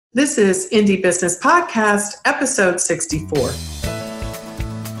This is Indie Business Podcast, episode 64.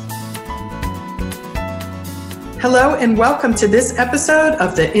 Hello and welcome to this episode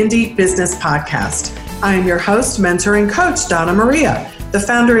of the Indie Business Podcast. I am your host, mentor, and coach, Donna Maria, the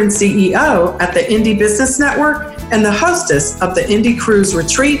founder and CEO at the Indie Business Network and the hostess of the Indie Cruise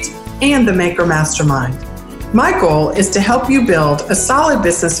Retreat and the Maker Mastermind. My goal is to help you build a solid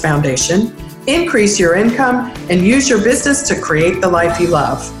business foundation, increase your income, and use your business to create the life you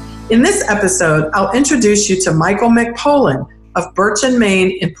love. In this episode, I'll introduce you to Michael McPolin of Birch &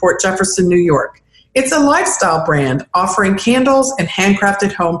 Main in Port Jefferson, New York. It's a lifestyle brand offering candles and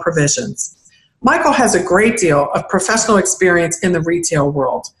handcrafted home provisions. Michael has a great deal of professional experience in the retail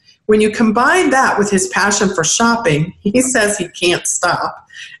world. When you combine that with his passion for shopping, he says he can't stop.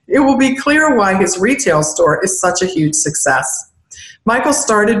 It will be clear why his retail store is such a huge success. Michael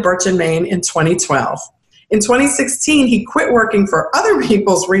started Birch & Main in 2012. In 2016, he quit working for other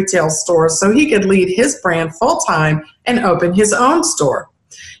people's retail stores so he could lead his brand full-time and open his own store.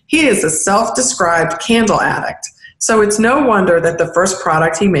 He is a self-described candle addict, so it's no wonder that the first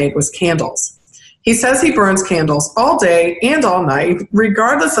product he made was candles. He says he burns candles all day and all night,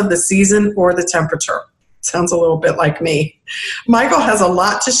 regardless of the season or the temperature. Sounds a little bit like me. Michael has a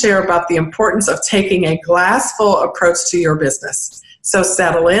lot to share about the importance of taking a glass-full approach to your business. So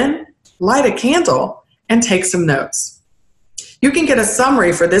settle in, light a candle, and take some notes. You can get a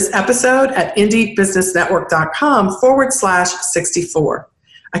summary for this episode at indiebusinessnetwork.com/64.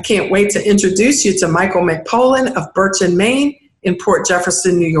 I can't wait to introduce you to Michael McPolin of Birch & Main in Port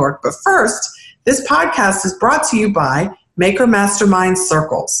Jefferson, New York. But first, this podcast is brought to you by Maker Mastermind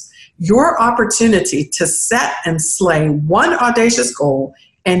Circles, your opportunity to set and slay one audacious goal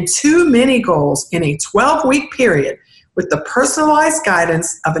and two mini goals in a 12-week period with the personalized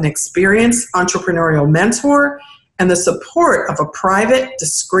guidance of an experienced entrepreneurial mentor and the support of a private,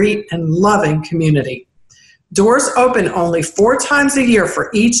 discreet, and loving community. Doors open only 4 times a year for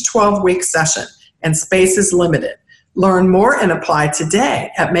each 12-week session, and space is limited. Learn more and apply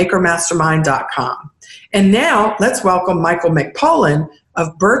today at makermastermind.com. And now, let's welcome Michael McPolin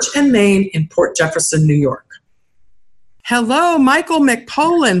of Birch & Main in Port Jefferson, New York. Hello, Michael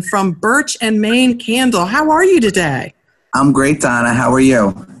McPolin from Birch & Main Candle. How are you today? I'm great, Donna. How are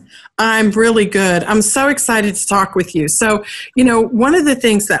you? I'm really good. I'm so excited to talk with you. So, one of the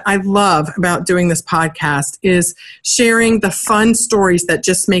things that I love about doing this podcast is sharing the fun stories that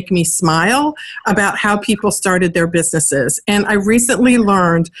just make me smile about how people started their businesses. And I recently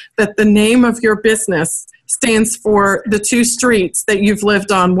learned that the name of your business stands for the 2 streets that you've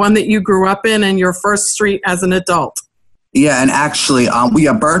lived on, one that you grew up in and your first street as an adult. Yeah, and actually,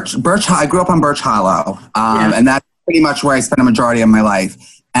 Birch. I grew up on Birch Hollow, and that's pretty much where I spent a majority of my life.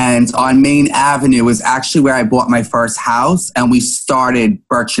 And on Main Avenue is actually where I bought my first house, and we started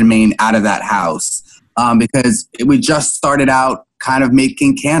Birch & Main out of that house because we just started out kind of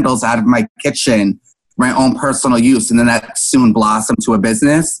making candles out of my kitchen, my own personal use, and then that soon blossomed to a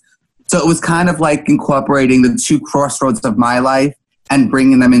business. So it was kind of like incorporating the 2 crossroads of my life and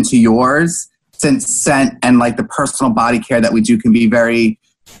bringing them into yours, since scent and like the personal body care that we do can be very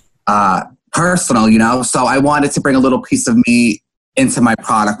personal, So I wanted to bring a little piece of me into my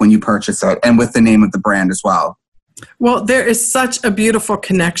product when you purchase it, and with the name of the brand as well. Well, there is such a beautiful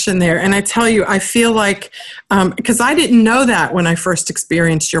connection there. And I tell you, I feel like, because I didn't know that when I first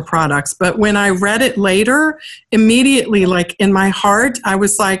experienced your products, but when I read it later, immediately, like in my heart, I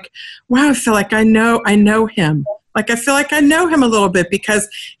was like, wow, I feel like I know him. Like, I feel like I know him a little bit because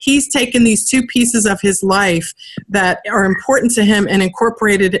he's taken these 2 pieces of his life that are important to him and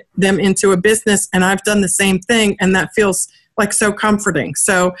incorporated them into a business. And I've done the same thing. And that feels like so comforting.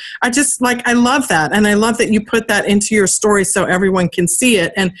 So I love that. And I love that you put that into your story so everyone can see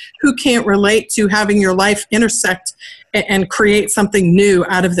it. And who can't relate to having your life intersect and create something new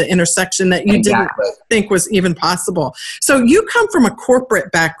out of the intersection that you didn't think was even possible. So you come from a corporate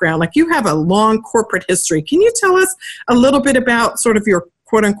background, like you have a long corporate history. Can you tell us a little bit about sort of your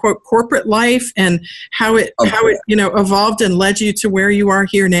quote unquote corporate life and how it evolved and led you to where you are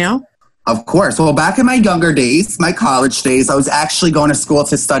here now? Of course. Well, back in my younger days, my college days, I was actually going to school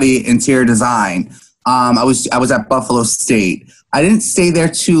to study interior design. I was at Buffalo State. I didn't stay there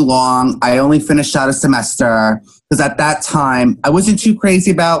too long. I only finished out a semester because at that time, I wasn't too crazy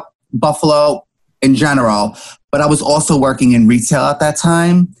about Buffalo in general, but I was also working in retail at that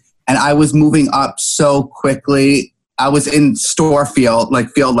time. And I was moving up so quickly. I was in field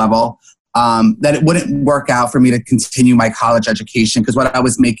level, that it wouldn't work out for me to continue my college education because what I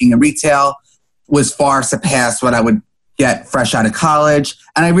was making in retail was far surpassed what I would get fresh out of college.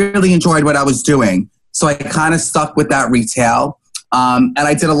 And I really enjoyed what I was doing. So I kind of stuck with that retail. And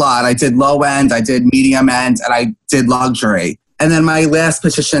I did a lot. I did low end, I did medium end, and I did luxury. And then my last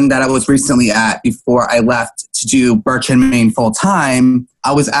position that I was recently at before I left to do Birch & Main full time,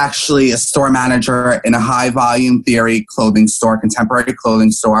 I was actually a store manager in a high volume theory clothing store, contemporary clothing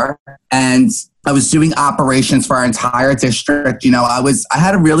store. And I was doing operations for our entire district. You know, I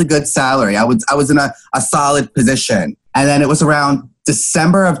had a really good salary. I was in a solid position. And then it was around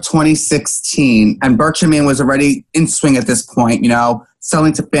December of 2016, and Birch & Main was already in swing at this point, you know,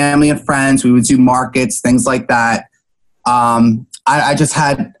 selling to family and friends. We would do markets, things like that. I just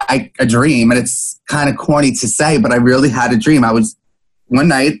had a dream, and it's kind of corny to say, but I really had a dream. I was one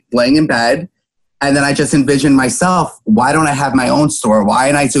night laying in bed, and then I just envisioned myself, why don't I have my own store? Why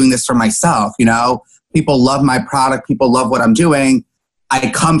am I doing this for myself? You know, people love my product. People love what I'm doing.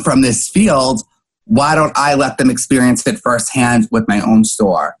 I come from this field. Why don't I let them experience it firsthand with my own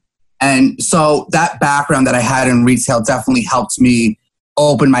store? And so that background that I had in retail definitely helped me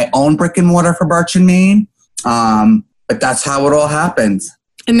open my own brick and mortar for Birch & Main. But that's how it all happened.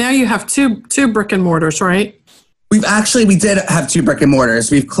 And now you have two brick and mortars, right? We did have 2 brick and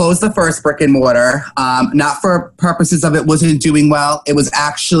mortars. We've closed the first brick and mortar, not for purposes of it wasn't doing well. It was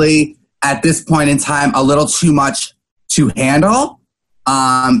actually, at this point in time, a little too much to handle,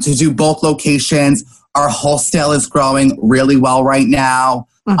 to do both locations. Our wholesale is growing really well right now.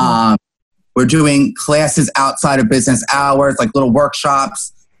 Mm-hmm. We're doing classes outside of business hours, like little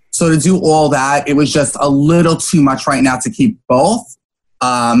workshops. So to do all that, it was just a little too much right now to keep both.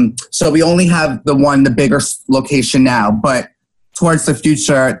 So we only have the bigger location now, but towards the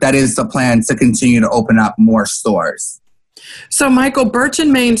future, that is the plan, to continue to open up more stores. So Michael, Birch &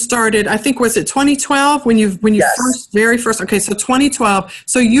 Main started, I think, was it 2012 when you Yes. very first, okay, so 2012.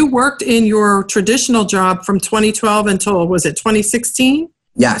 So you worked in your traditional job from 2012 until, was it 2016?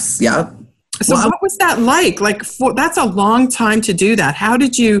 Yes, yeah. So what was that like? That's a long time to do that. How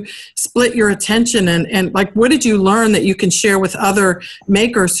did you split your attention and like, what did you learn that you can share with other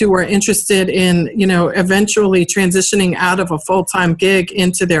makers who are interested in, you know, eventually transitioning out of a full-time gig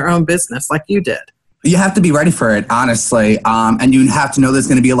into their own business like you did? You have to be ready for it, honestly. And you have to know there's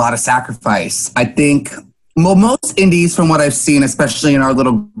going to be a lot of sacrifice. I think most indies, from what I've seen, especially in our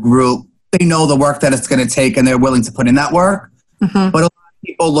little group, they know the work that it's going to take and they're willing to put in that work. Mm-hmm. But a lot of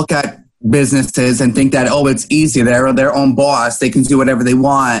people look at businesses and think that, oh, it's easy. They're their own boss. They can do whatever they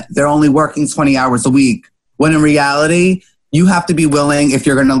want. They're only working 20 hours a week. When in reality, you have to be willing, if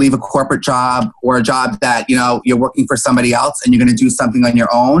you're going to leave a corporate job or a job that, you know, you're working for somebody else and you're going to do something on your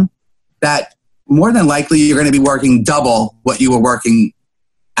own, that more than likely you're going to be working double what you were working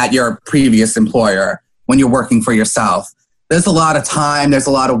at your previous employer when you're working for yourself. There's a lot of time. There's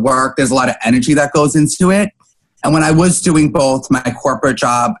a lot of work. There's a lot of energy that goes into it. And when I was doing both my corporate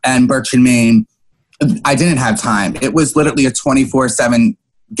job and Birch & Main, I didn't have time. It was literally a 24/7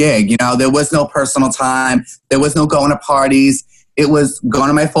 gig. You know, there was no personal time. There was no going to parties. It was going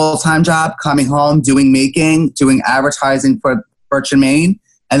to my full-time job, coming home, doing advertising for Birch & Main,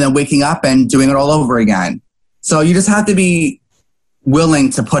 and then waking up and doing it all over again. So you just have to be willing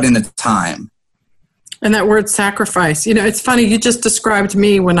to put in the time. And that word sacrifice, you know, it's funny. You just described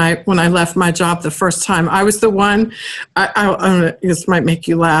me when I left my job the first time. I was the one, I this might make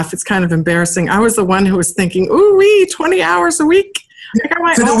you laugh. It's kind of embarrassing. I was the one who was thinking, ooh-wee, 20 hours a week.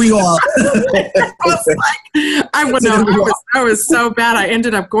 So do we all. I was so bad. I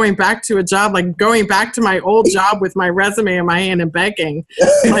ended up going back to a job, like going back to my old job with my resume in my hand and begging.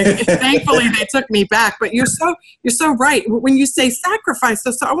 Like, thankfully, they took me back. But you're so right. When you say sacrifice,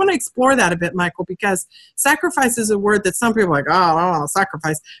 so I want to explore that a bit, Michael, because sacrifice is a word that some people are like, oh, I don't want to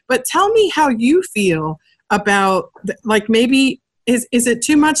sacrifice. But tell me how you feel about, like, maybe, is it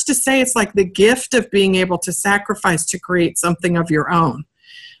too much to say it's like the gift of being able to sacrifice to create something of your own?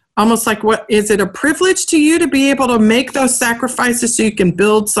 Almost like, what is it a privilege to you to be able to make those sacrifices so you can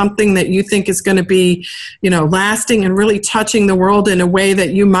build something that you think is going to be, you know, lasting and really touching the world in a way that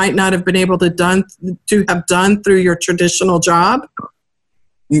you might not have been able to have done through your traditional job?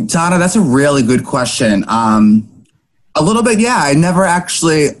 Donna, that's a really good question. A little bit, yeah. I never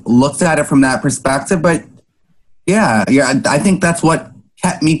actually looked at it from that perspective, but yeah, I think that's what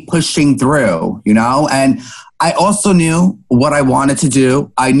kept me pushing through, you know? And I also knew what I wanted to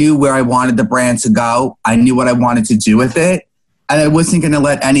do. I knew where I wanted the brand to go. I knew what I wanted to do with it. And I wasn't going to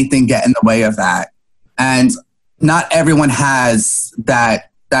let anything get in the way of that. And not everyone has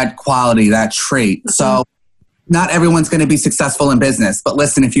that quality, that trait. Mm-hmm. So not everyone's going to be successful in business. But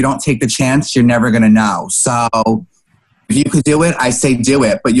listen, if you don't take the chance, you're never going to know. So if you could do it, I say do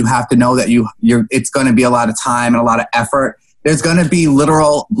it, but you have to know that it's going to be a lot of time and a lot of effort. There's going to be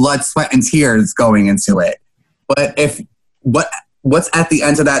literal blood, sweat, and tears going into it. But what's at the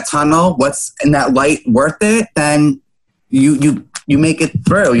end of that tunnel, what's in that light worth it, then you make it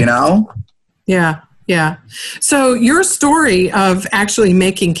through, you know? Yeah. Yeah. So your story of actually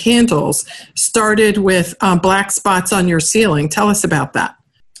making candles started with black spots on your ceiling. Tell us about that.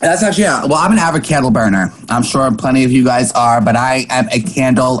 That's actually, yeah. Well, I'm an avid candle burner. I'm sure plenty of you guys are, but I am a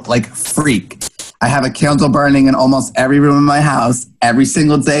candle freak. I have a candle burning in almost every room in my house every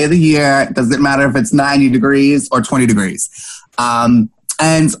single day of the year. It doesn't matter if it's 90 degrees or 20 degrees.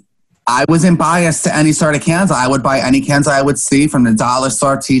 And I wasn't biased to any sort of candle. I would buy any candle I would see from the dollar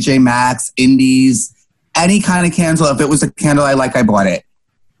store, TJ Maxx, Indies, any kind of candle. If it was a candle I like, I bought it.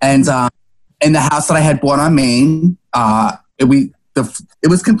 And in the house that I had bought on Maine, it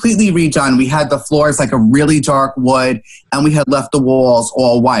was completely redone. We had the floors like a really dark wood, and we had left the walls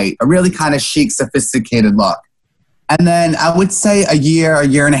all white, a really kind of chic, sophisticated look. And then I would say a year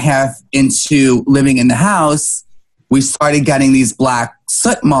and a half into living in the house, we started getting these black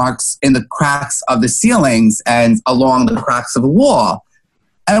soot marks in the cracks of the ceilings and along the cracks of the wall.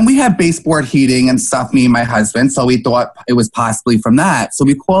 And we had baseboard heating and stuff, me and my husband, so we thought it was possibly from that. So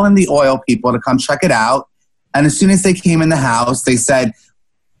we called in the oil people to come check it out. And as soon as they came in the house, they said,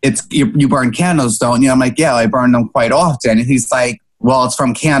 you burn candles, don't you? I'm like, yeah, I burn them quite often. And he's like, well, it's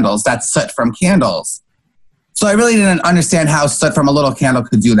from candles. That's soot from candles. So I really didn't understand how soot from a little candle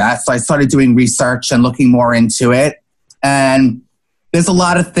could do that. So I started doing research and looking more into it. And there's a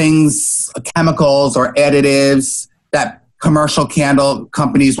lot of things, chemicals or additives that commercial candle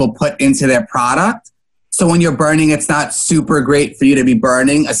companies will put into their product. So when you're burning, it's not super great for you to be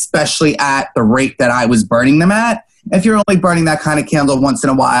burning, especially at the rate that I was burning them at. If you're only burning that kind of candle once in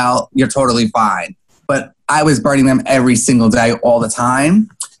a while, you're totally fine. But I was burning them every single day, all the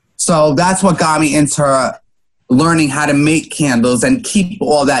time. So that's what got me into learning how to make candles and keep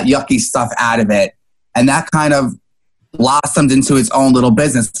all that yucky stuff out of it. And that kind of blossomed into its own little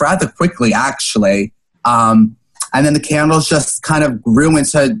business rather quickly, actually. And then the candles just kind of grew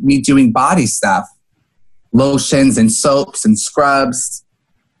into me doing body stuff. Lotions and soaps and scrubs.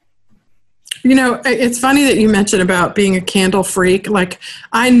 You know, it's funny that you mentioned about being a candle freak. Like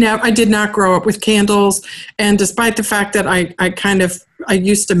I did not grow up with candles, and despite the fact that I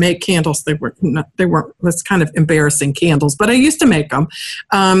used to make candles, they weren't this kind of embarrassing candles, but I used to make them.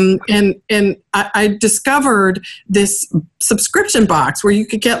 And I discovered this subscription box where you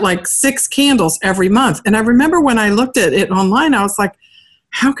could get like 6 candles every month. And I remember when I looked at it online, I was like,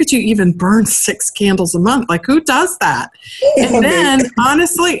 how could you even burn 6 candles a month? Like, who does that? And then,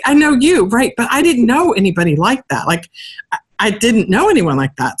 honestly, I know you, right? But I didn't know anybody like that. Like, I didn't know anyone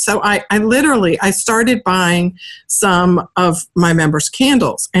like that. So I started buying some of my members'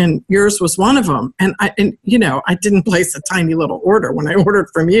 candles, and yours was one of them. And I didn't place a tiny little order when I ordered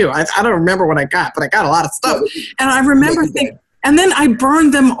from you. I don't remember what I got, but I got a lot of stuff. And I remember thinking, and then I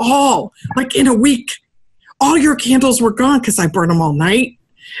burned them all, like in a week. All your candles were gone because I burned them all night.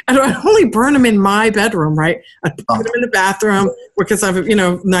 And I only burn them in my bedroom, right? I'd put them in the bathroom because I have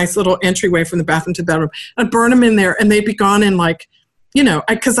a, nice little entryway from the bathroom to the bedroom. I'd burn them in there and they'd be gone in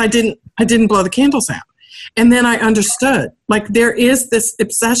because I didn't blow the candles out. And then I understood, like, there is this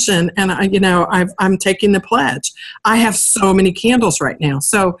obsession, and I'm taking the pledge. I have so many candles right now.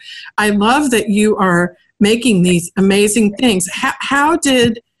 So I love that you are making these amazing things. How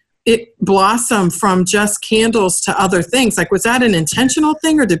did it blossom from just candles to other things? Like, was that an intentional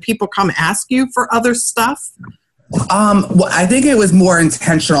thing, or did people come ask you for other stuff? Well, I think it was more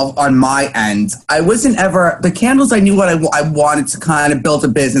intentional on my end. I wasn't ever, the candles, I knew what I wanted to kind of build a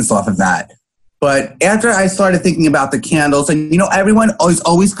business off of that. But after I started thinking about the candles, and everyone is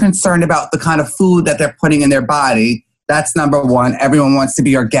always concerned about the kind of food that they're putting in their body. That's number one. Everyone wants to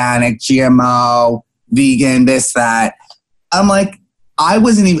be organic, GMO, vegan, this, that. I'm like, I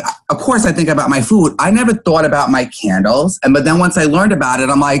wasn't even, of course I think about my food. I never thought about my candles. But then once I learned about it,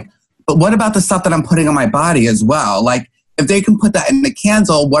 I'm like, but what about the stuff that I'm putting on my body as well? Like, if they can put that in the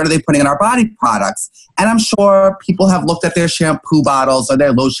candle, what are they putting in our body products? And I'm sure people have looked at their shampoo bottles or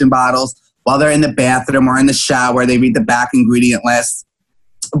their lotion bottles while they're in the bathroom or in the shower. They read the back ingredient list,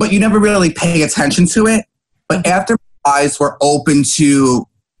 but you never really pay attention to it. But after my eyes were open to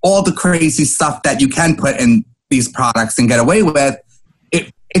all the crazy stuff that you can put in these products and get away with,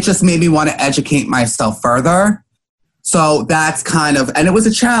 it just made me want to educate myself further. So that's kind of, and it was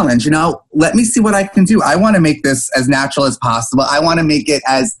a challenge, let me see what I can do. I want to make this as natural as possible. I want to make it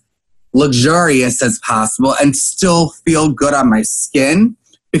as luxurious as possible and still feel good on my skin.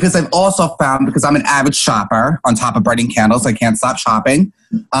 Because I've also found, because I'm an avid shopper, on top of burning candles, I can't stop shopping.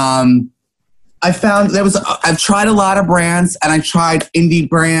 I found I've tried a lot of brands, and I tried indie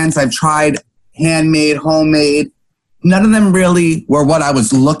brands. I've tried handmade, homemade. none of them really were what I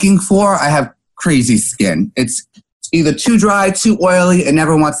was looking for. I have crazy skin. It's either too dry, too oily, and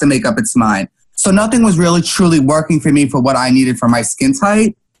never wants to make up its mind. So nothing was really truly working for me for what I needed for my skin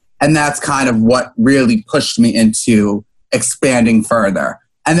type. And that's kind of what really pushed me into expanding further.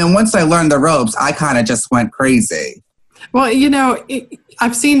 And then once I learned the ropes, I kind of just went crazy. Well,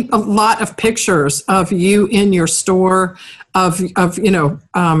 I've seen a lot of pictures of you in your store, of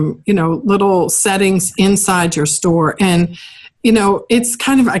little settings inside your store. And, it's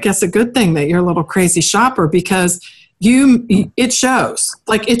kind of, I guess, a good thing that you're a little crazy shopper, because it shows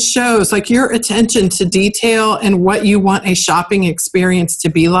like your attention to detail and what you want a shopping experience to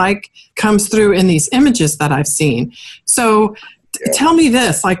be like comes through in these images that I've seen. So tell me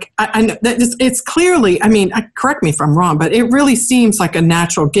this, like, I know that it's clearly, correct me if I'm wrong, but it really seems like a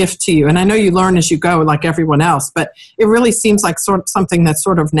natural gift to you. And I know you learn as you go, like everyone else, but it really seems like something that's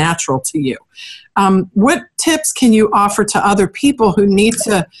sort of natural to you. What tips can you offer to other people who need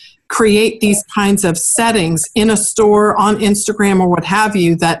to create these kinds of settings in a store, on Instagram, or what have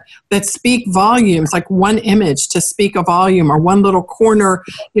you, that speak volumes, like one image to speak a volume, or one little corner,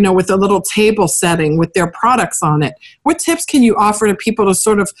 with a little table setting with their products on it? What tips can you offer to people to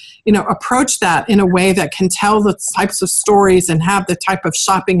sort of, approach that in a way that can tell the types of stories and have the type of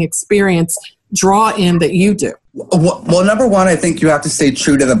shopping experience draw in that you do? Well, number one, I think you have to stay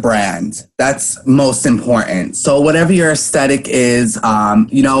true to the brand. That's most important. So whatever your aesthetic is,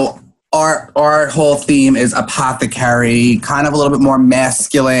 our whole theme is apothecary, kind of a little bit more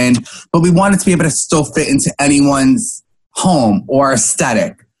masculine, but we want it to be able to still fit into anyone's home or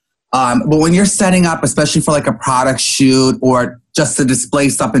aesthetic. But when you're setting up, especially for like a product shoot or just to display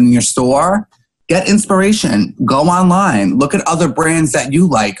stuff in your store, get inspiration. Go online. Look at other brands that you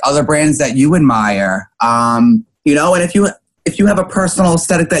like, other brands that you admire. And if you have a personal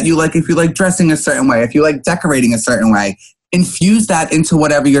aesthetic that you like, if you like dressing a certain way, if you like decorating a certain way, infuse that into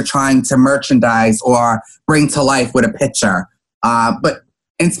whatever you're trying to merchandise or bring to life with a picture. But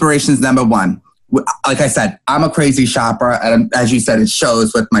inspiration is number one. Like I said, I'm a crazy shopper. And as you said, it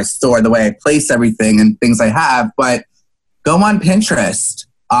shows with my store, the way I place everything and things I have. But go on Pinterest.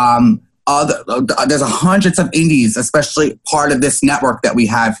 There's hundreds of indies, especially part of this network that we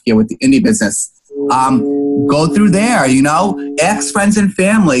have here with the indie business. Go through there, ask friends and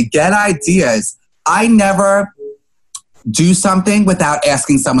family, get ideas. I never do something without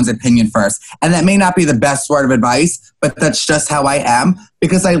asking someone's opinion first. And that may not be the best word of advice, but that's just how I am,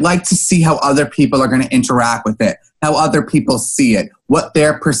 because I like to see how other people are going to interact with it, how other people see it, what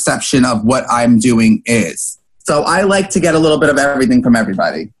their perception of what I'm doing is. So I like to get a little bit of everything from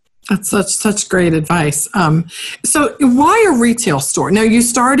everybody. That's such great advice. So why a retail store? Now you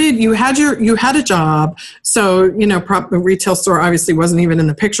had a job. So, a retail store obviously wasn't even in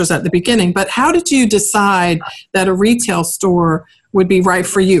the pictures at the beginning, but how did you decide that a retail store would be right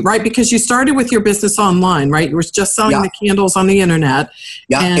for you, right? Because you started with your business online, right? You were just selling the candles on the internet.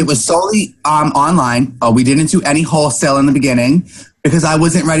 Yeah, it was solely online. We didn't do any wholesale in the beginning because I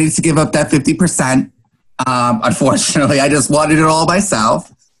wasn't ready to give up that 50%. Unfortunately, I just wanted it all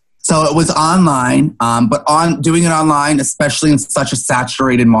myself. So it was online, but doing it online, especially in such a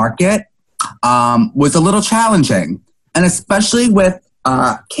saturated market, was a little challenging. And especially with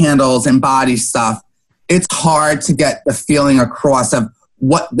candles and body stuff, it's hard to get the feeling across of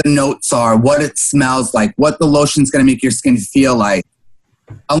what the notes are, what it smells like, what the lotion's going to make your skin feel like.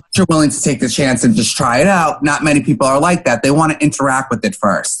 Unless you're willing to take the chance and just try it out, not many people are like that. They want to interact with it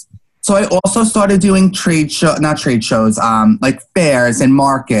first. So I also started doing like fairs and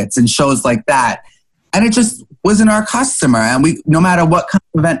markets and shows like that. And it just wasn't our customer. And no matter what kind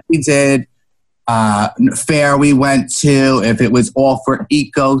of event we did, fair we went to, if it was all for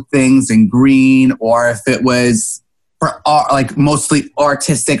eco things and green, or if it was for like mostly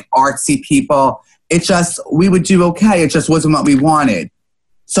artistic, artsy people, we would do okay. It just wasn't what we wanted.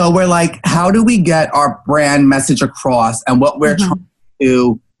 So we're like, how do we get our brand message across and what we're trying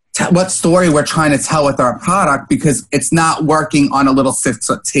to what story we're trying to tell with our product, because it's not working on a little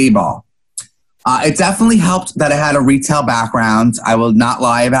 6-foot table. It definitely helped that I had a retail background. I will not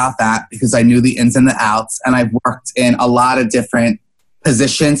lie about that, because I knew the ins and the outs, and I've worked in a lot of different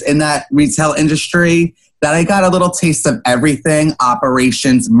positions in that retail industry, that I got a little taste of everything: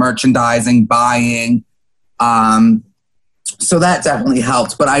 operations, merchandising, buying. So that definitely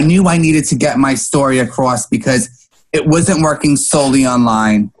helped. But I knew I needed to get my story across because it wasn't working solely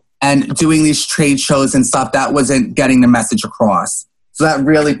online. And doing these trade shows and stuff, that wasn't getting the message across. So that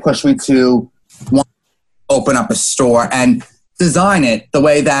really pushed me to want to open up a store and design it the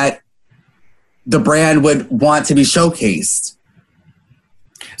way that the brand would want to be showcased.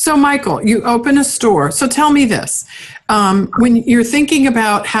 So Michael, you open a store. So tell me this. When you're thinking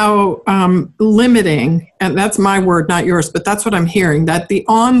about how limiting, and that's my word, not yours, but that's what I'm hearing, that the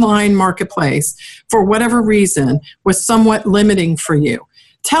online marketplace, for whatever reason, was somewhat limiting for you.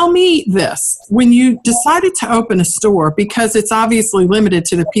 Tell me this. When you decided to open a store, because it's obviously limited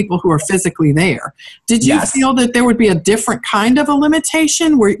to the people who are physically there, did you feel that there would be a different kind of a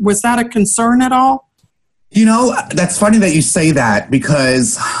limitation? Was that a concern at all? You know, that's funny that you say that,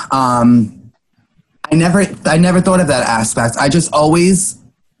 because I never thought of that aspect. I just always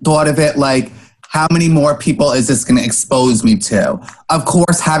thought of it like, how many more people is this going to expose me to? Of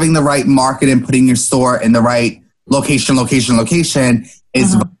course, having the right market and putting your store in the right location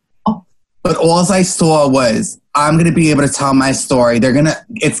is vital. But all I saw was, I'm going to be able to tell my story. They're going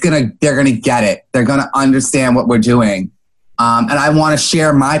to get it. They're going to understand what we're doing. And I want to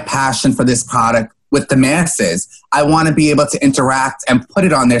share my passion for this product with the masses. I want to be able to interact and put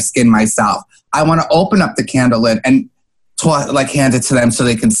it on their skin myself. I want to open up the candle lid and hand it to them so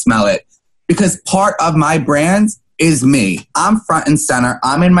they can smell it. Because part of my brand is me. I'm front and center.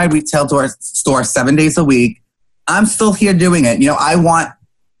 I'm in my retail store 7 days a week. I'm still here doing it. You know, I want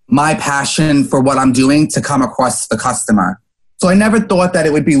my passion for what I'm doing to come across to the customer. So I never thought that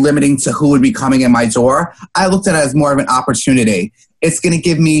it would be limiting to who would be coming in my door. I looked at it as more of an opportunity. It's going to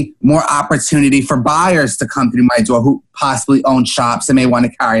give me more opportunity for buyers to come through my door who possibly own shops and may want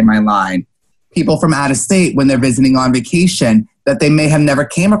to carry my line. People from out of state, when they're visiting on vacation, that they may have never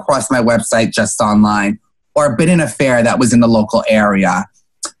came across my website just online or been in a fair that was in the local area.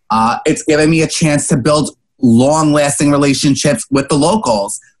 It's given me a chance to build long-lasting relationships with the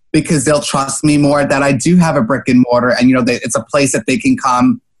locals, because they'll trust me more that I do have a brick and mortar, and it's a place that they can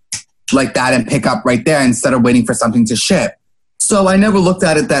come like that and pick up right there instead of waiting for something to ship. So I never looked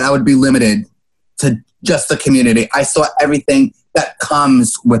at it that I would be limited to just the community. I saw everything that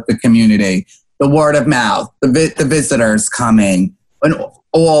comes with the community, the word of mouth, the visitors coming, and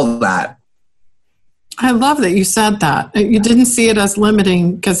all that. I love that you said that. You didn't see it as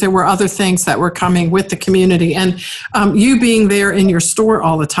limiting because there were other things that were coming with the community. And you being there in your store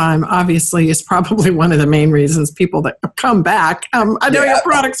all the time, obviously, is probably one of the main reasons people that come back. I know your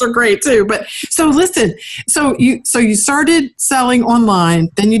products are great too. But so listen, so you started selling online,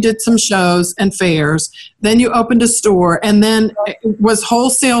 then you did some shows and fairs, then you opened a store, and then was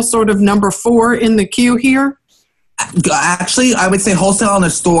wholesale sort of number 4 in the queue here? Actually, I would say wholesale and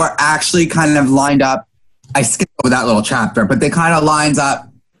the store actually kind of lined up. I skipped over that little chapter, but they kind of lined up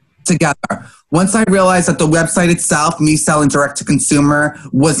together. Once I realized that the website itself, me selling direct to consumer,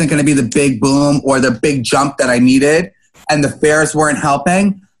 wasn't going to be the big boom or the big jump that I needed, and the fairs weren't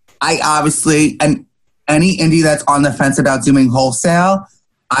helping, I obviously, and any indie that's on the fence about doing wholesale,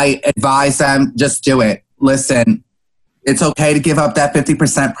 I advise them, just do it. Listen, it's okay to give up that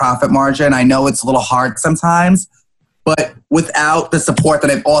 50% profit margin. I know it's a little hard sometimes, but without the support that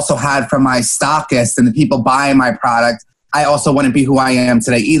I've also had from my stockists and the people buying my product, I also wouldn't be who I am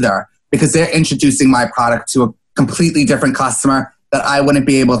today either, because they're introducing my product to a completely different customer that I wouldn't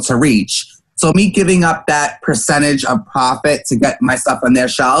be able to reach. So me giving up that percentage of profit to get my stuff on their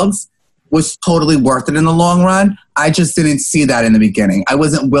shelves was totally worth it in the long run. I just didn't see that in the beginning. I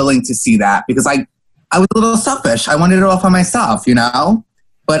wasn't willing to see that because I was a little selfish. I wanted it all for myself, you know?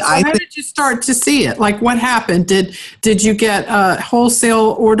 But how did you start to see it? Like, what happened? Did you get a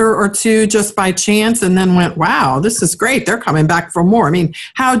wholesale order or two just by chance and then went, wow, this is great, they're coming back for more? I mean,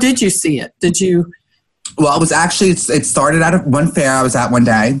 how did you see it? Well, it started out of one fair I was at one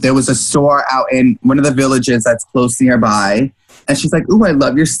day. There was a store out in one of the villages that's close nearby. And she's like, ooh, I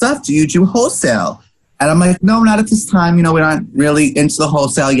love your stuff. Do you do wholesale? And I'm like, no, not at this time. You know, we're not really into the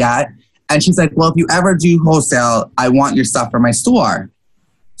wholesale yet. And she's like, well, if you ever do wholesale, I want your stuff for my store.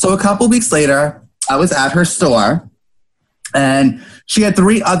 So a couple weeks later, I was at her store, and she had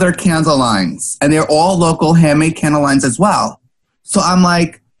 3 other candle lines, and they're all local handmade candle lines as well. So I'm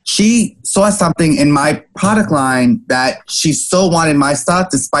like, she saw something in my product line that she still wanted my stuff,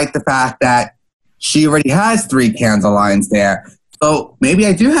 despite the fact that she already has 3 candle lines there. So maybe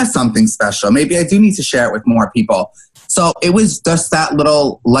I do have something special. Maybe I do need to share it with more people. So it was just that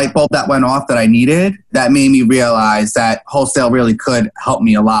little light bulb that went off that I needed that made me realize that wholesale really could help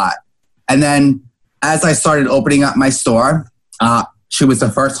me a lot. And then as I started opening up my store, she was the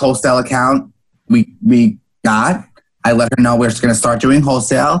first wholesale account we got. I let her know we're just going to start doing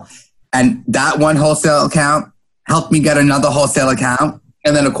wholesale. And that one wholesale account helped me get another wholesale account.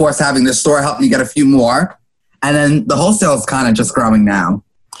 And then, of course, having the store helped me get a few more. And then the wholesale is kind of just growing now.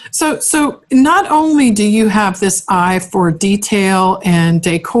 So not only do you have this eye for detail and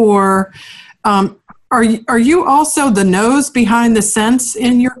decor, Are you also the nose behind the scents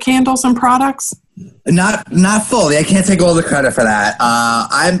in your candles and products? Not fully. I can't take all the credit for that.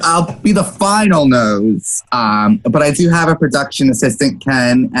 I'll be the final nose. But I do have a production assistant,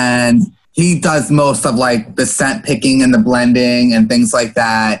 Ken, and he does most of like the scent picking and the blending and things like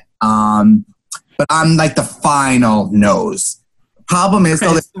that. But I'm like the final nose. Problem is,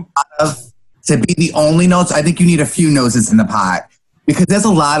 though, to be the only nose, I think you need a few noses in the pot, because there's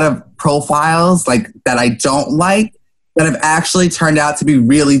a lot of profiles like that I don't like that have actually turned out to be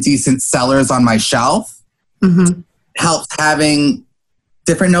really decent sellers on my shelf. Mm-hmm. Helps having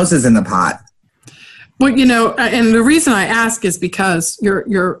different noses in the pot. Well, and the reason I ask is because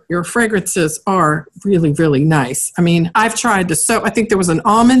your fragrances are really, really nice. I mean, I've tried the soap. I think there was an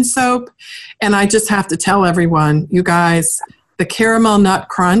almond soap, and I just have to tell everyone, you guys, the caramel nut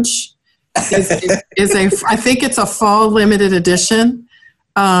crunch is I think it's a fall limited edition.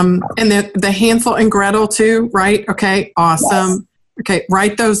 And the Hansel and Gretel too, right? Okay, awesome. Yes. Okay,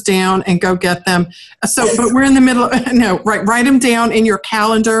 write those down and go get them. But we're in the middle. Write them down in your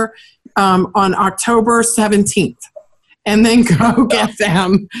calendar on October 17th, and then go get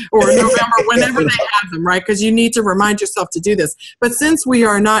them, or November, whenever they have them, right? Because you need to remind yourself to do this. But since we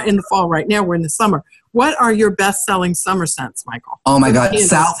are not in the fall right now, we're in the summer. What are your best-selling summer scents, Michael? Oh my God,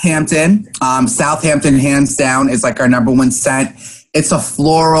 Southampton. Southampton, hands down, is like our number one scent. It's a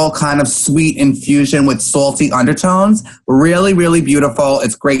floral kind of sweet infusion with salty undertones. Really, really beautiful.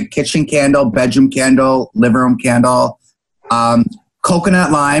 It's great kitchen candle, bedroom candle, living room candle.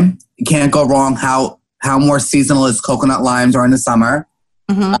 Coconut lime. You can't go wrong. How more seasonal is coconut lime during the summer.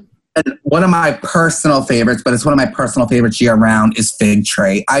 Mm-hmm. And one of my personal favorites, but it's one of my personal favorites year round, is Fig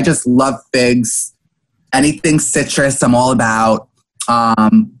Tree. I just love figs. Anything citrus, I'm all about.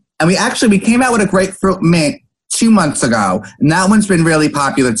 And we came out with a grapefruit mint 2 months ago. And that one's been really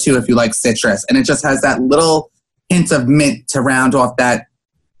popular too if you like citrus. And it just has that little hint of mint to round off that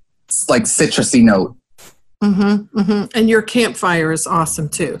like citrusy note. Mm-hmm, mm-hmm. And your campfire is awesome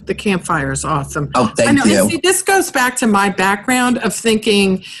too. The campfire is awesome. Oh, thank you. And see, this goes back to my background of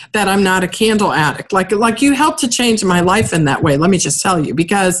thinking that I'm not a candle addict. Like you helped to change my life in that way. Let me just tell you,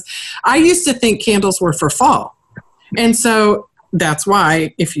 because I used to think candles were for fall. And so that's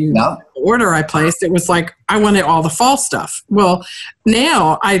why if you order I placed, it was like, I wanted all the fall stuff. Well,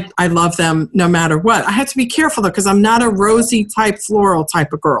 now I love them no matter what. I have to be careful though, because I'm not a rosy type, floral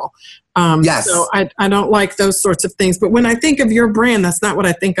type of girl. Yes. So I don't like those sorts of things. But when I think of your brand, that's not what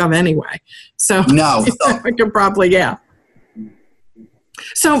I think of anyway. So no, I could probably,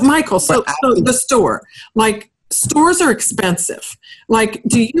 So Michael, so the store, like stores are expensive. Like,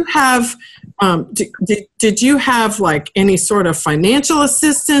 do you have, did you have like any sort of financial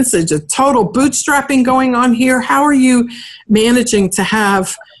assistance? Is a total bootstrapping going on here? How are you managing to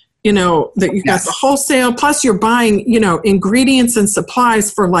have, that you got the wholesale, plus you're buying, ingredients and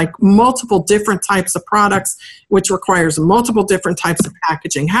supplies for like multiple different types of products, which requires multiple different types of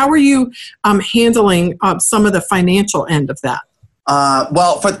packaging. How are you handling some of the financial end of that?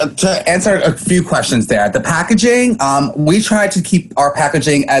 To answer a few questions there, the packaging, we try to keep our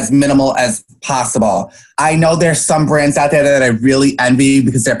packaging as minimal as possible. I know there's some brands out there that I really envy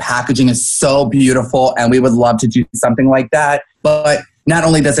because their packaging is so beautiful and we would love to do something like that. But not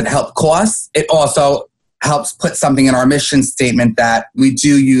only does it help costs, it also helps put something in our mission statement that we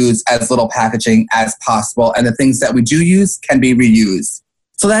do use as little packaging as possible. And the things that we do use can be reused.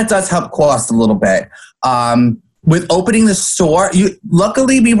 So that does help cost a little bit. With opening the store,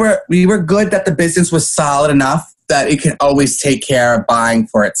 luckily we were good that the business was solid enough that it can always take care of buying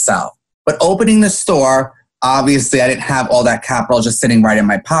for itself. But opening the store, obviously I didn't have all that capital just sitting right in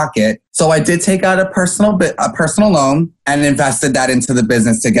my pocket. So I did take out a personal loan and invested that into the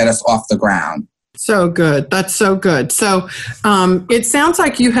business to get us off the ground. So good. That's so good. So it sounds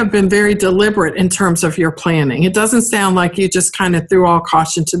like you have been very deliberate in terms of your planning. It doesn't sound like you just kind of threw all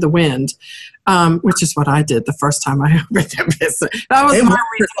caution to the wind, which is what I did the first time I opened a business. That was my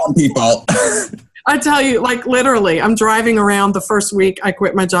some people. I tell you, like literally, I'm driving around the first week I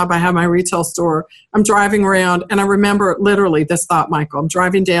quit my job. I have my retail store. I'm driving around and I remember literally this thought, Michael. I'm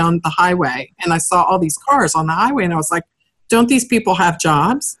driving down the highway and I saw all these cars on the highway and I was like, don't these people have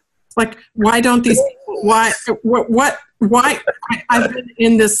jobs? Like, why don't these people, why I've been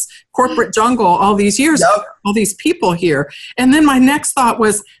in this corporate jungle all these years, all these people here. And then my next thought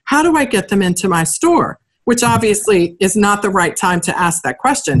was, how do I get them into my store? Which obviously is not the right time to ask that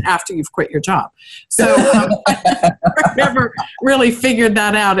question after you've quit your job. So I never really figured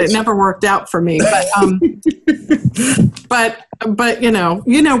that out. It never worked out for me. But but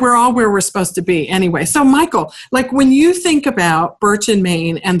we're all where we're supposed to be anyway. So Michael, like when you think about Birch and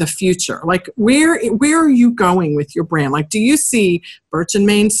Main and the future, like where are you going with your brand? Like, do you see Birch and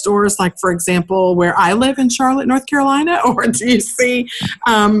Main stores, like for example, where I live in Charlotte, North Carolina, or do you see,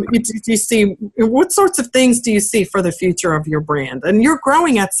 what sorts of things do you see for the future of your brand? And you're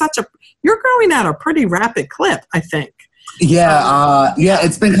growing at a pretty rapid clip, I think. Yeah,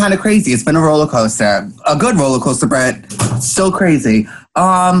 it's been kind of crazy. It's been a roller coaster, a good roller coaster, but so crazy.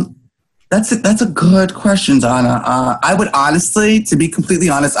 That's a good question, Donna. I would honestly, to be completely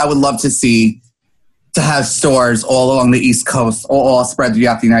honest, I would love to have stores all along the East Coast, all spread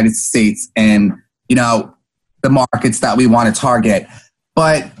throughout the United States, and the markets that we want to target.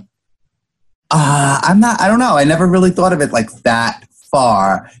 But I don't know. I never really thought of it like that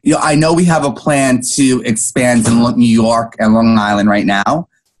far. I know we have a plan to expand in New York and Long Island right now,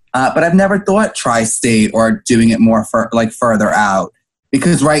 but I've never thought tri-state or doing it more further out,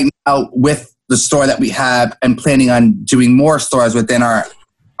 because right now with the store that we have and planning on doing more stores within our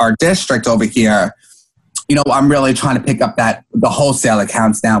district over here, I'm really trying to pick up the wholesale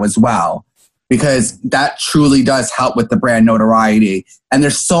accounts now as well, because that truly does help with the brand notoriety. And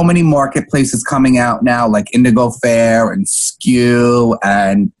there's so many marketplaces coming out now, like Indigo Fair and SKU,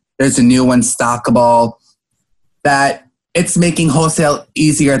 and there's a new one, Stockable, that it's making wholesale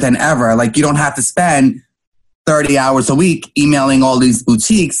easier than ever. Like, you don't have to spend 30 hours a week emailing all these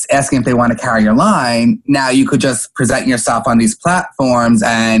boutiques asking if they want to carry your line. Now you could just present yourself on these platforms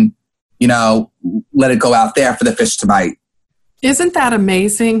and, let it go out there for the fish to bite. Isn't that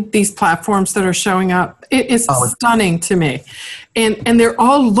amazing, these platforms that are showing up? It is stunning to me. And they're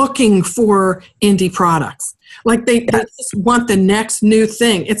all looking for indie products. Like they just want the next new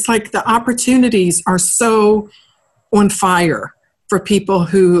thing. It's like the opportunities are so on fire for people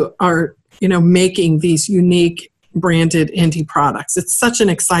who are, making these unique branded indie products. It's such an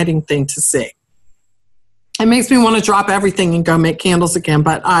exciting thing to see. It makes me want to drop everything and go make candles again,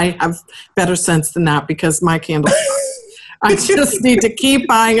 but I have better sense than that because my candles I just need to keep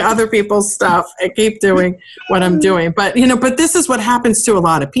buying other people's stuff and keep doing what I'm doing. But, but this is what happens to a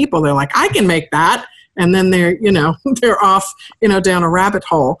lot of people. They're like, I can make that. And then they're, they're off, down a rabbit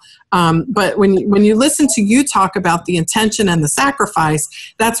hole. But when you listen to you talk about the intention and the sacrifice,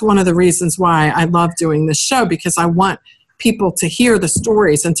 that's one of the reasons why I love doing this show, because I want people to hear the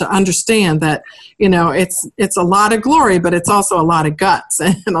stories and to understand that, it's a lot of glory, but it's also a lot of guts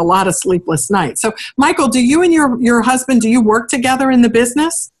and a lot of sleepless nights. So, Michael, do you and your husband, do you work together in the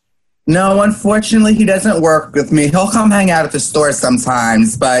business? No, unfortunately, he doesn't work with me. He'll come hang out at the store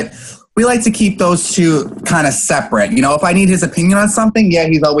sometimes, but we like to keep those two kind of separate. If I need his opinion on something, yeah,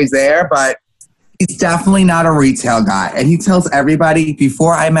 he's always there, but he's definitely not a retail guy. And he tells everybody,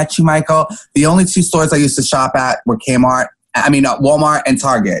 before I met you, Michael, the only two stores I used to shop at were Walmart and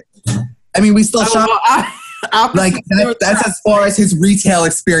Target. We still shop. That's as far as his retail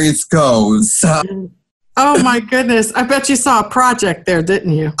experience goes. Oh my goodness. I bet you saw a project there,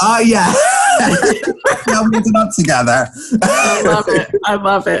 didn't you? Oh, yeah. Yeah, we did it up together. I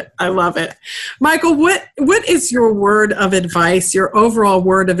love it. Michael, what is your word of advice, your overall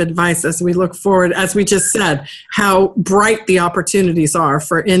word of advice as we look forward, as we just said, how bright the opportunities are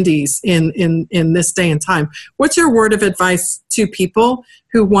for indies in this day and time? What's your word of advice to people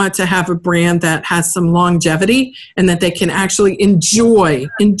who want to have a brand that has some longevity and that they can actually enjoy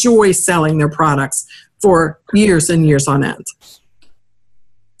selling their products for years and years on end?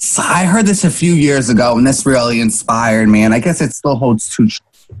 So I heard this a few years ago, and this really inspired me, and I guess it still holds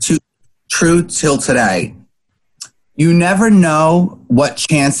true till today. You never know what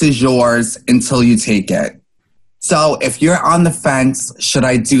chance is yours until you take it. So if you're on the fence, should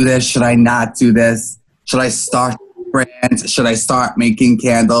I do this? Should I not do this? Should I start brands? Should I start making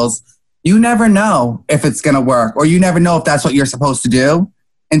candles? You never know if it's going to work, or you never know if that's what you're supposed to do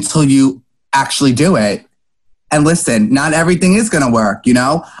until you actually do it. And listen, not everything is going to work,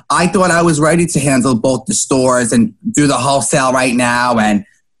 I thought I was ready to handle both the stores and do the wholesale right now and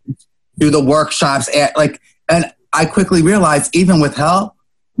do the workshops. And I quickly realized, even with help,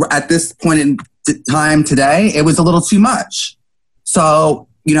 at this point in time today, it was a little too much. So,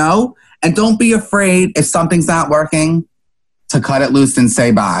 and don't be afraid if something's not working to cut it loose and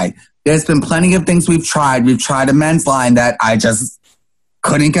say bye. There's been plenty of things we've tried. We've tried a men's line that I just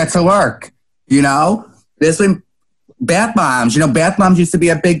couldn't get to work, There's been bath bombs. Bath bombs used to be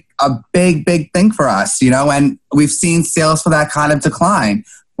a big thing for us, and we've seen sales for that kind of decline.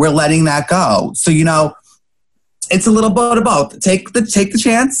 We're letting that go. So, it's a little bit of both. Take the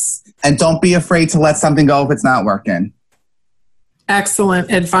chance and don't be afraid to let something go if it's not working.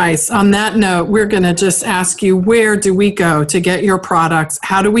 Excellent advice. On that note, we're going to just ask you, where do we go to get your products?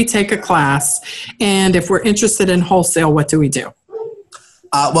 How do we take a class? And if we're interested in wholesale, what do we do?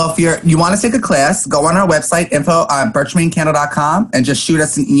 Well, if you want to take a class, go on our website, info@birchmaincandle.com, and just shoot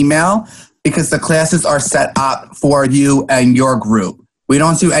us an email, because the classes are set up for you and your group. We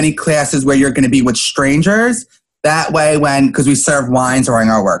don't do any classes where you're going to be with strangers. That way, because we serve wine during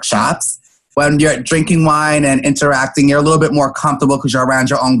our workshops, when you're drinking wine and interacting, you're a little bit more comfortable because you're around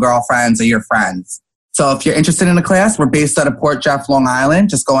your own girlfriends or your friends. So if you're interested in a class, we're based out of Port Jeff, Long Island.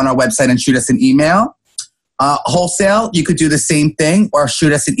 Just go on our website and shoot us an email. Wholesale, you could do the same thing, or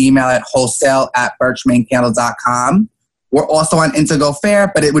shoot us an email at wholesale@birchmaincandle.com. We're also on Indigo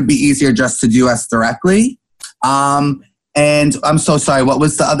Fair, but it would be easier just to do us directly. And I'm so sorry, what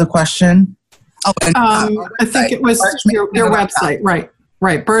was the other question? Oh, and, I think it was your website, right?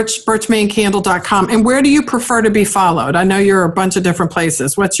 Right, birchmaincandle.com. And where do you prefer to be followed? I know you're a bunch of different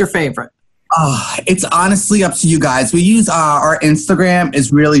places. What's your favorite? It's honestly up to you guys. We use our Instagram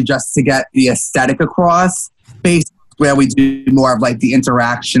is really just to get the aesthetic across. Facebook, where we do more of like the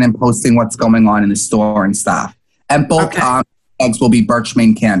interaction and posting what's going on in the store and stuff. And both eggs will be Birch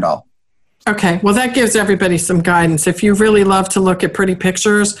Main Candle. Okay, well, that gives everybody some guidance. If you really love to look at pretty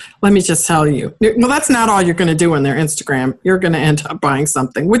pictures, let me just tell you. Well, that's not all you're going to do on their Instagram. You're going to end up buying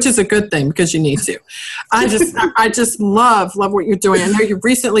something, which is a good thing because you need to. I just love what you're doing. I know you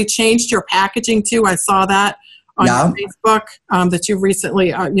recently changed your packaging too. I saw that on your Facebook that you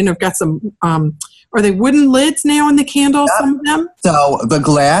recently, got some. Are they wooden lids now on the candles? Yep. Some of them. So the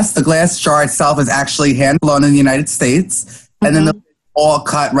glass jar itself is actually hand blown in the United States, and then all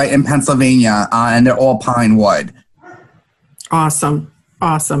cut right in Pennsylvania, and they're all pine wood. Awesome.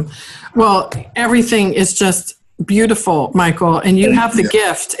 Well, everything is just beautiful, Michael, and you have the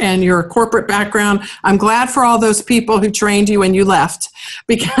gift and your corporate background. I'm glad for all those people who trained you and you left,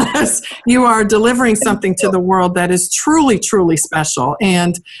 because you are delivering something to the world that is truly, truly special.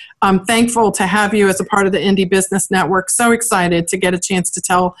 And I'm thankful to have you as a part of the Indie Business Network. So excited to get a chance to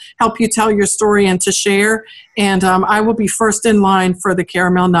help you tell your story and to share. And I will be first in line for the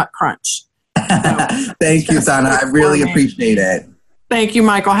caramel nut crunch. So, thank you, Donna. I really appreciate it. Thank you,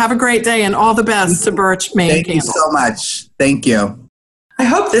 Michael. Have a great day and all the best to Birch Main Candle. Thank you so much. Thank you. I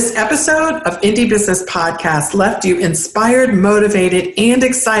hope this episode of Indie Business Podcast left you inspired, motivated, and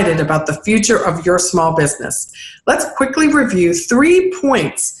excited about the future of your small business. Let's quickly review 3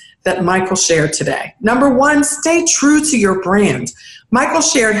 points that Michael shared today. Number 1, stay true to your brand. Michael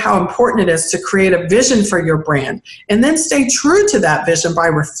shared how important it is to create a vision for your brand and then stay true to that vision by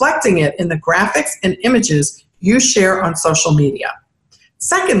reflecting it in the graphics and images you share on social media.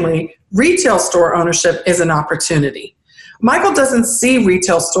 Secondly, retail store ownership is an opportunity. Michael doesn't see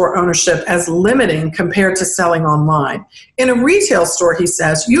retail store ownership as limiting compared to selling online. In a retail store, he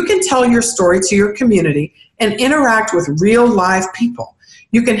says, you can tell your story to your community and interact with real live people.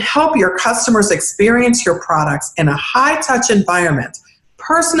 You can help your customers experience your products in a high-touch environment,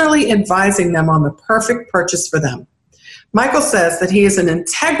 personally advising them on the perfect purchase for them. Michael says that he is an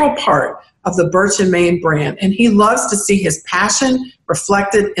integral part of the Birch & Main brand, and he loves to see his passion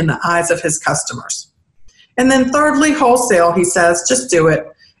reflected in the eyes of his customers. And then thirdly, wholesale, he says, just do it.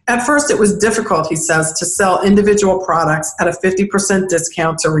 At first, it was difficult, he says, to sell individual products at a 50%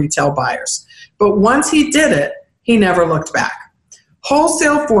 discount to retail buyers. But once he did it, he never looked back.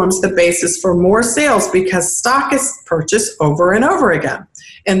 Wholesale forms the basis for more sales because stockists purchase over and over again.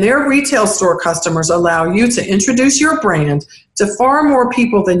 And their retail store customers allow you to introduce your brand to far more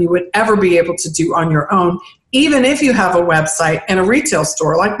people than you would ever be able to do on your own, even if you have a website and a retail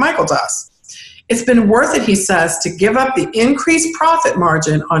store like Michael does. It's been worth it, he says, to give up the increased profit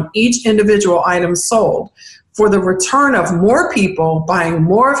margin on each individual item sold for the return of more people buying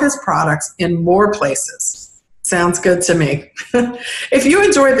more of his products in more places. Sounds good to me. If you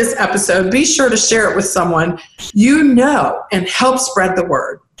enjoyed this episode, be sure to share it with someone you know and help spread the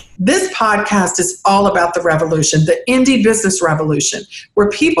word. This podcast is all about the revolution, the indie business revolution, where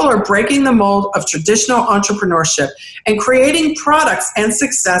people are breaking the mold of traditional entrepreneurship and creating products and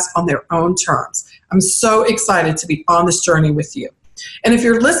success on their own terms. I'm so excited to be on this journey with you. And if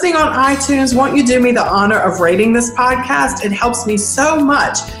you're listening on iTunes, won't you do me the honor of rating this podcast? It helps me so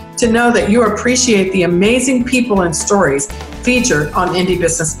much to know that you appreciate the amazing people and stories featured on Indie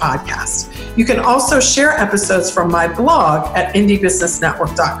Business Podcast. You can also share episodes from my blog at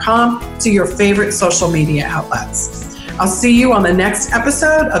indiebusinessnetwork.com to your favorite social media outlets. I'll see you on the next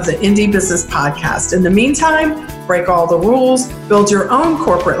episode of the Indie Business Podcast. In the meantime, break all the rules, build your own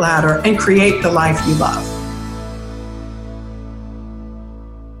corporate ladder, and create the life you love.